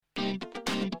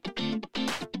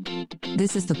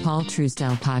This is the Paul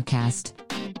Truesdell Podcast.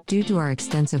 Due to our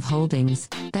extensive holdings,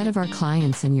 that of our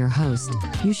clients and your host,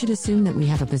 you should assume that we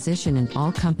have a position in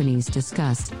all companies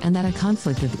discussed and that a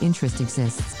conflict of interest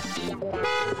exists.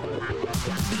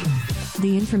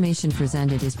 The information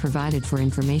presented is provided for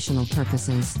informational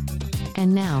purposes.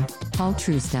 And now, Paul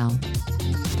Truesdell.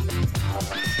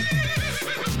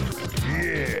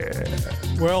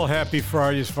 Well, happy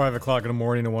Friday. It's 5 o'clock in the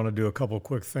morning. I want to do a couple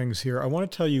quick things here. I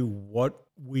want to tell you what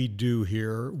we do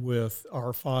here with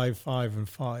our 5, 5, and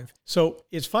 5. So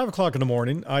it's 5 o'clock in the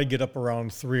morning. I get up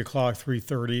around 3 o'clock,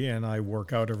 3:30, and I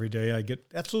work out every day.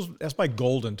 That's my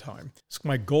golden time. It's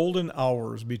my golden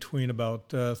hours between about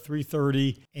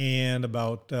 3:30 and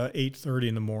about 8:30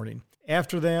 in the morning.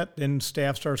 After that, then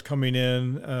staff starts coming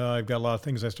in. I've got a lot of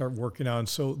things I start working on.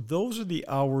 So those are the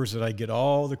hours that I get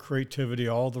all the creativity,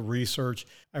 all the research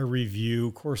I review.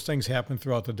 Of course, things happen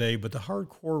throughout the day, but the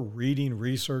hardcore reading,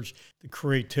 research, the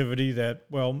creativity that,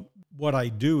 well, what I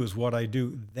do is what I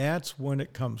do. That's when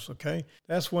it comes, okay?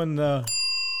 That's when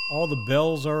all the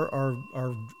bells are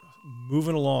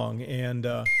moving along. And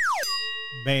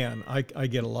man, I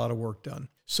get a lot of work done.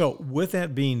 So with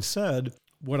that being said,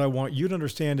 what I want you to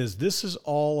understand is this is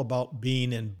all about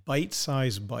being in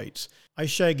bite-sized bites. I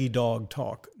shaggy dog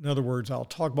talk. In other words, I'll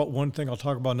talk about one thing, I'll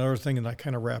talk about another thing, and I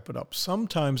kind of wrap it up.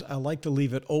 Sometimes I like to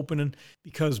leave it open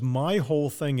because my whole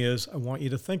thing is I want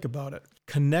you to think about it.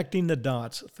 Connecting the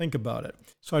dots, think about it.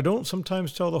 So I don't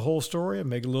sometimes tell the whole story. I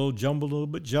make it a little jumbled, a little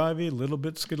bit jivey, a little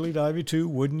bit skiddly-divey too,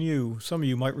 wouldn't you? Some of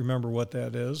you might remember what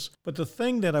that is. But the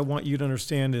thing that I want you to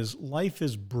understand is life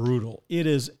is brutal. It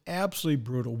is absolutely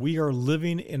brutal. We are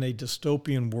living in a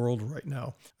dystopian world right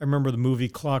now. I remember the movie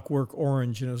Clockwork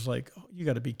Orange, and it was like, oh, you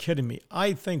got to be kidding me.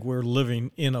 I think we're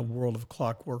living in a world of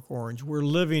Clockwork Orange. We're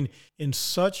living in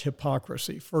such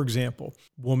hypocrisy. For example,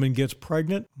 woman gets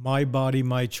pregnant, my body,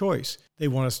 my choice. They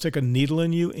want to stick a needle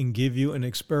in you and give you an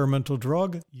experimental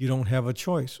drug. You don't have a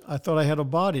choice. I thought I had a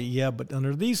body. Yeah, but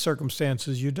under these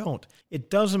circumstances, you don't. It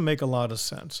doesn't make a lot of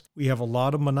sense. We have a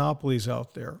lot of monopolies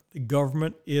out there. The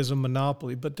government is a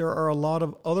monopoly, but there are a lot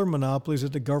of other monopolies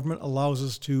that the government allows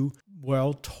us to,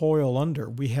 well, toil under.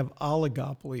 We have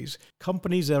oligopolies,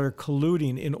 companies that are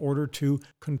colluding in order to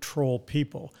control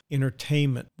people,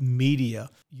 entertainment, media,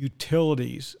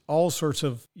 utilities, all sorts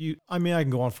of, I can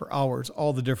go on for hours,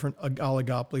 all the different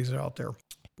oligopolies are out there.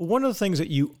 But one of the things that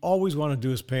you always want to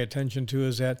do is pay attention to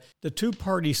is that the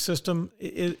two-party system,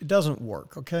 it doesn't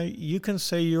work, okay? You can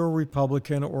say you're a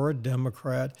Republican or a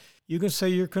Democrat. You can say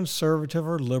you're conservative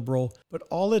or liberal, but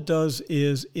all it does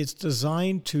is it's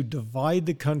designed to divide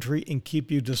the country and keep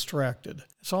you distracted.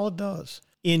 That's all it does.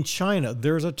 In China,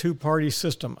 there's a two-party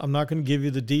system. I'm not going to give you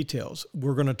the details.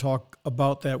 We're going to talk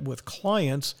about that with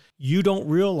clients. You don't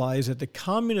realize that the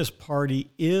Communist Party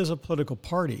is a political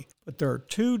party, but there are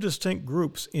two distinct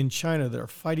groups in China that are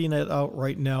fighting it out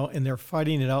right now, and they're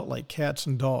fighting it out like cats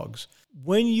and dogs.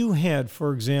 When you had,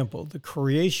 for example, the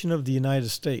creation of the United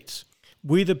States,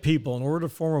 we the people, in order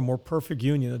to form a more perfect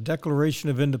union, the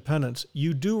Declaration of Independence,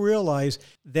 you do realize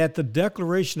that the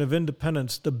Declaration of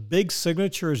Independence, the big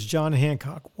signature is John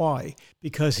Hancock. Why?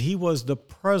 Because he was the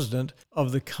president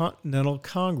of the Continental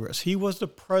Congress. He was the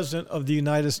president of the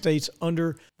United States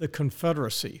under the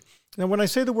Confederacy. Now, when I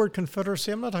say the word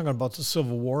Confederacy, I'm not talking about the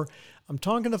Civil War. I'm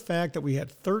talking the fact that we had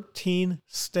 13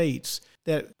 states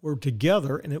that were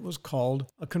together, and it was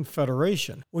called a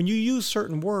confederation. When you use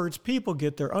certain words, people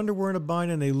get their underwear in a bind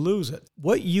and they lose it.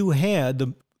 What you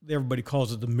had, everybody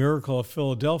calls it the miracle of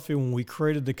Philadelphia when we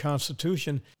created the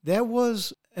Constitution, that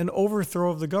was an overthrow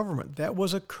of the government. That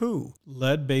was a coup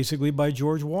led basically by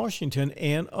George Washington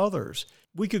and others.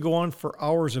 We could go on for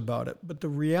hours about it, but the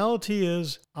reality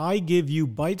is I give you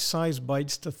bite-sized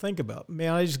bites to think about.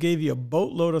 Man, I just gave you a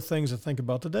boatload of things to think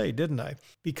about today, didn't I?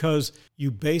 Because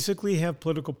you basically have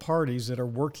political parties that are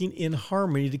working in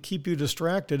harmony to keep you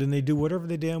distracted, and they do whatever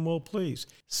they damn well please.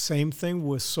 Same thing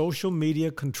with social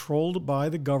media controlled by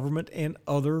the government and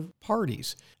other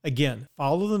parties. Again,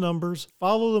 follow the numbers,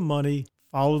 follow the money,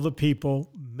 follow the people,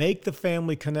 make the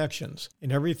family connections,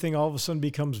 and everything all of a sudden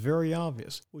becomes very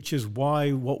obvious, which is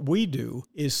why what we do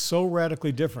is so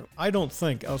radically different. I don't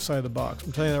think outside the box.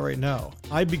 I'm telling you that right now.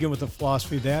 I begin with the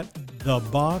philosophy that the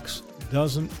box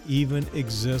doesn't even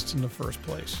exist in the first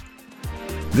place.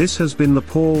 This has been the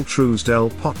Paul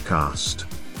Truesdell Podcast.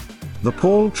 The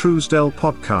Paul Truesdell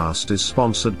Podcast is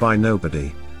sponsored by nobody.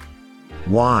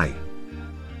 Why?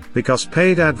 Because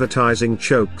paid advertising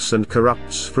chokes and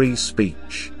corrupts free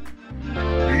speech.